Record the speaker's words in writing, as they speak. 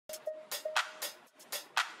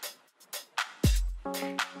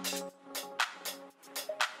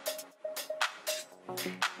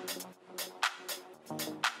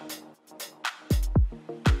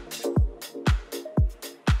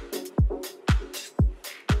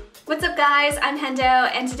What's up guys, I'm Hendo,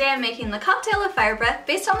 and today I'm making the cocktail of fire breath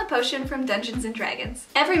based on the potion from Dungeons & Dragons.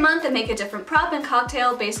 Every month I make a different prop and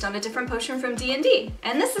cocktail based on a different potion from D&D,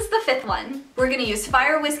 and this is the 5th one. We're gonna use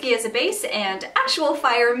fire whiskey as a base, and actual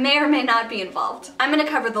fire may or may not be involved. I'm gonna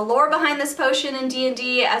cover the lore behind this potion in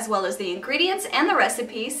D&D, as well as the ingredients and the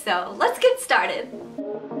recipe, so let's get started.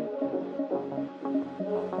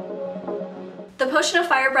 The Potion of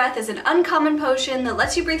Fire Breath is an uncommon potion that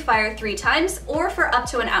lets you breathe fire 3 times or for up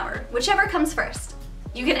to an hour, whichever comes first.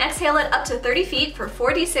 You can exhale it up to 30 feet for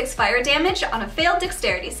 4d6 fire damage on a failed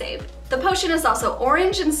dexterity save. The potion is also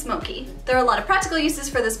orange and smoky. There are a lot of practical uses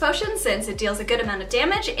for this potion since it deals a good amount of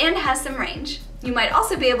damage and has some range. You might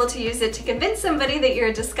also be able to use it to convince somebody that you're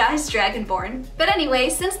a disguised dragonborn. But anyway,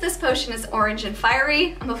 since this potion is orange and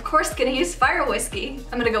fiery, I'm of course gonna use fire whiskey.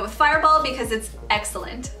 I'm gonna go with Fireball because it's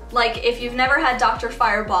excellent. Like, if you've never had Dr.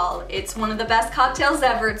 Fireball, it's one of the best cocktails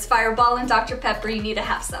ever. It's Fireball and Dr. Pepper, you need to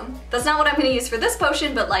have some. That's not what I'm gonna use for this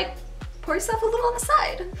potion, but like, pour yourself a little on the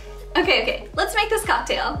side. Okay, let's make this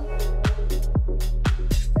cocktail.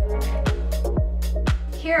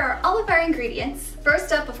 Here are all of our ingredients.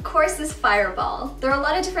 First up, of course, is Fireball. There are a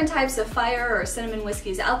lot of different types of fire or cinnamon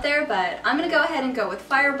whiskeys out there, but I'm gonna go ahead and go with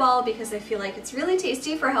Fireball because I feel like it's really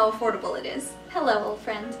tasty for how affordable it is. Hello, old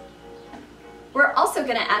friend. We're also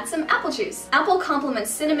gonna add some apple juice. Apple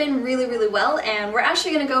complements cinnamon really well, and we're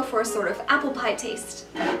actually gonna go for a sort of apple pie taste.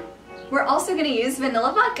 We're also gonna use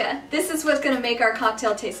vanilla vodka. This is what's gonna make our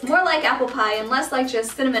cocktail taste more like apple pie and less like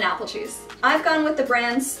just cinnamon apple juice. I've gone with the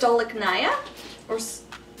brand Stolichnaya, or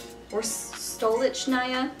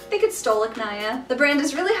Stolichnaya. I think it's Stolichnaya. The brand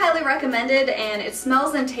is really highly recommended and it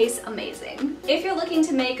smells and tastes amazing. If you're looking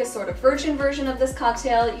to make a sort of virgin version of this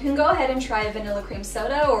cocktail, you can go ahead and try a vanilla cream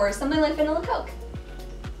soda or something like vanilla Coke.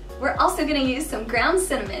 We're also gonna use some ground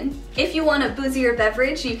cinnamon. If you want a boozier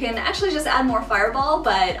beverage, you can actually just add more Fireball,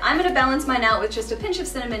 but I'm gonna balance mine out with just a pinch of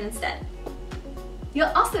cinnamon instead.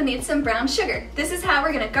 You'll also need some brown sugar. This is how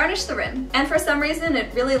we're gonna garnish the rim. And for some reason,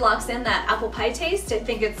 it really locks in that apple pie taste. I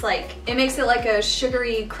think it's like, it makes it like a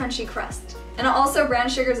sugary, crunchy crust. And also brown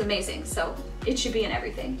sugar is amazing, so it should be in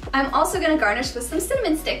everything. I'm also gonna garnish with some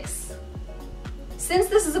cinnamon sticks. Since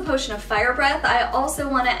this is a potion of fire breath, I also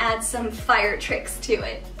wanna add some fire tricks to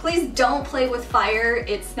it. Please don't play with fire.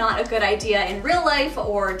 It's not a good idea in real life,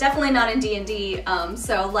 or definitely not in D&D,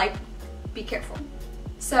 so like, be careful.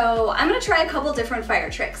 So I'm gonna try a couple different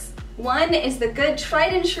fire tricks. One is the good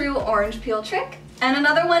tried and true orange peel trick, and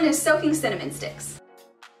another one is soaking cinnamon sticks.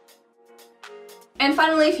 And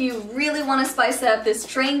finally, if you really want to spice up this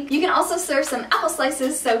drink, you can also serve some apple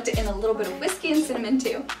slices soaked in a little bit of whiskey and cinnamon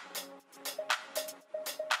too.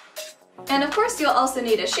 And of course, you'll also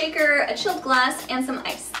need a shaker, a chilled glass, and some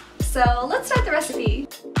ice. So let's start the recipe.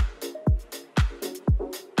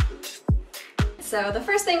 So the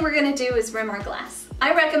first thing we're gonna do is rim our glass.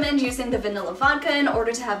 I recommend using the vanilla vodka in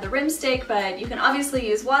order to have the rim stick, but you can obviously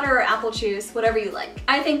use water or apple juice, whatever you like.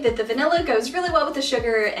 I think that the vanilla goes really well with the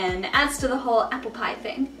sugar and adds to the whole apple pie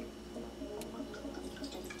thing.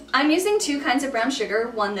 I'm using 2 kinds of brown sugar,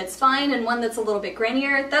 one that's fine and one that's a little bit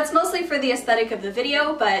grainier. That's mostly for the aesthetic of the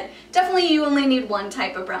video, but definitely you only need 1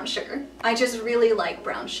 type of brown sugar. I just really like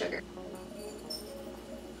brown sugar.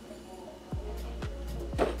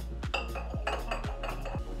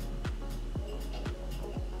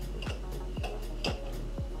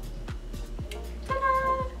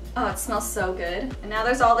 Oh, it smells so good. And now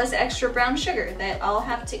there's all this extra brown sugar that I'll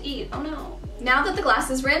have to eat. Oh no. Now that the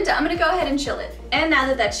glass is rimmed, I'm gonna go ahead and chill it. And now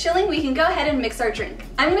that that's chilling, we can go ahead and mix our drink.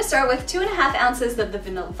 I'm gonna start with 2.5 ounces of the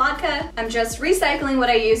vanilla vodka. I'm just recycling what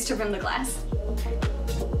I used to rim the glass.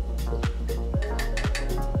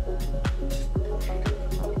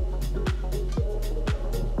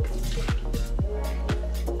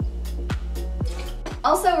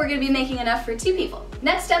 Also, we're gonna be making enough for 2 people.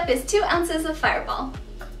 Next up is 2 ounces of Fireball.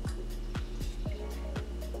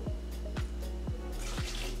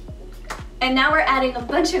 And now we're adding a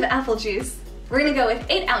bunch of apple juice. We're gonna go with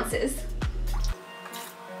 8 ounces.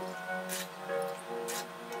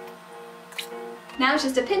 Now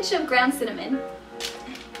just a pinch of ground cinnamon.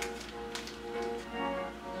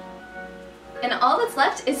 And all that's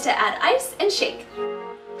left is to add ice and shake.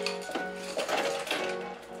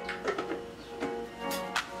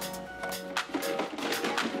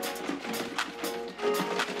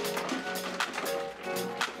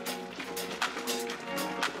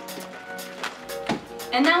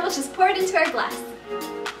 And now we'll just pour it into our glass.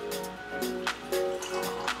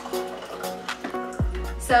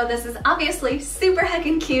 so this is obviously super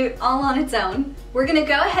heckin' cute all on its own. We're gonna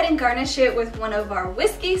go ahead and garnish it with one of our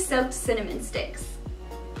whiskey-soaked cinnamon sticks.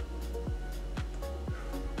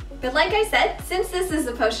 But like I said, since this is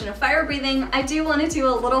a potion of fire breathing, I do want to do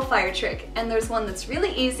a little fire trick, and there's one that's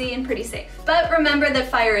really easy and pretty safe. But remember that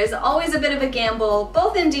fire is always a bit of a gamble,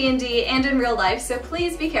 both in D&D and in real life, so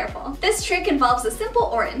please be careful. This trick involves a simple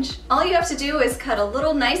orange. All you have to do is cut a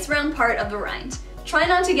little nice round part of the rind. Try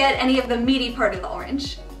not to get any of the meaty part of the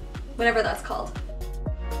orange, whatever that's called.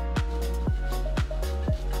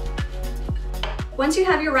 Once you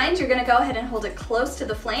have your rind, you're gonna go ahead and hold it close to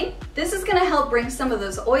the flame. This is gonna help bring some of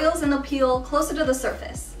those oils in the peel closer to the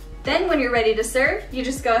surface. Then when you're ready to serve, you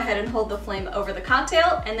just go ahead and hold the flame over the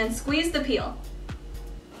cocktail and then squeeze the peel.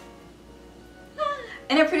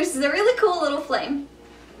 And it produces a really cool little flame.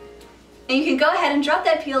 And you can go ahead and drop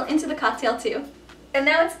that peel into the cocktail too. And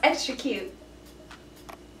now it's extra cute.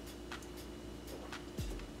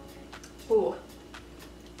 Ooh.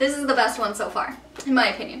 This is the best one so far, in my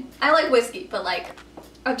opinion. I like whiskey, but like,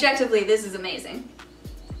 objectively, this is amazing.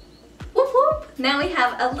 Whoop whoop! Now we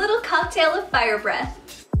have a little cocktail of fire breath.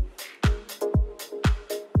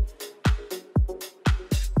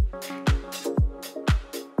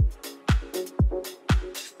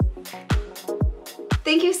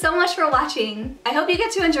 Thank you so much for watching. I hope you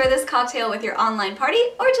get to enjoy this cocktail with your online party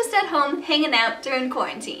or just at home hanging out during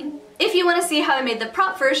quarantine. If you want to see how I made the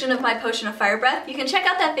prop version of my potion of fire breath, you can check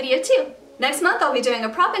out that video too. Next month I'll be doing a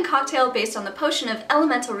prop and cocktail based on the potion of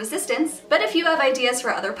elemental resistance, but if you have ideas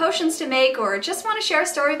for other potions to make or just want to share a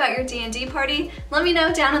story about your D&D party, let me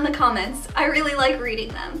know down in the comments. I really like reading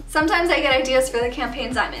them. Sometimes I get ideas for the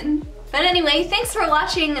campaigns I'm in. But anyway, thanks for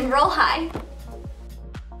watching and roll high!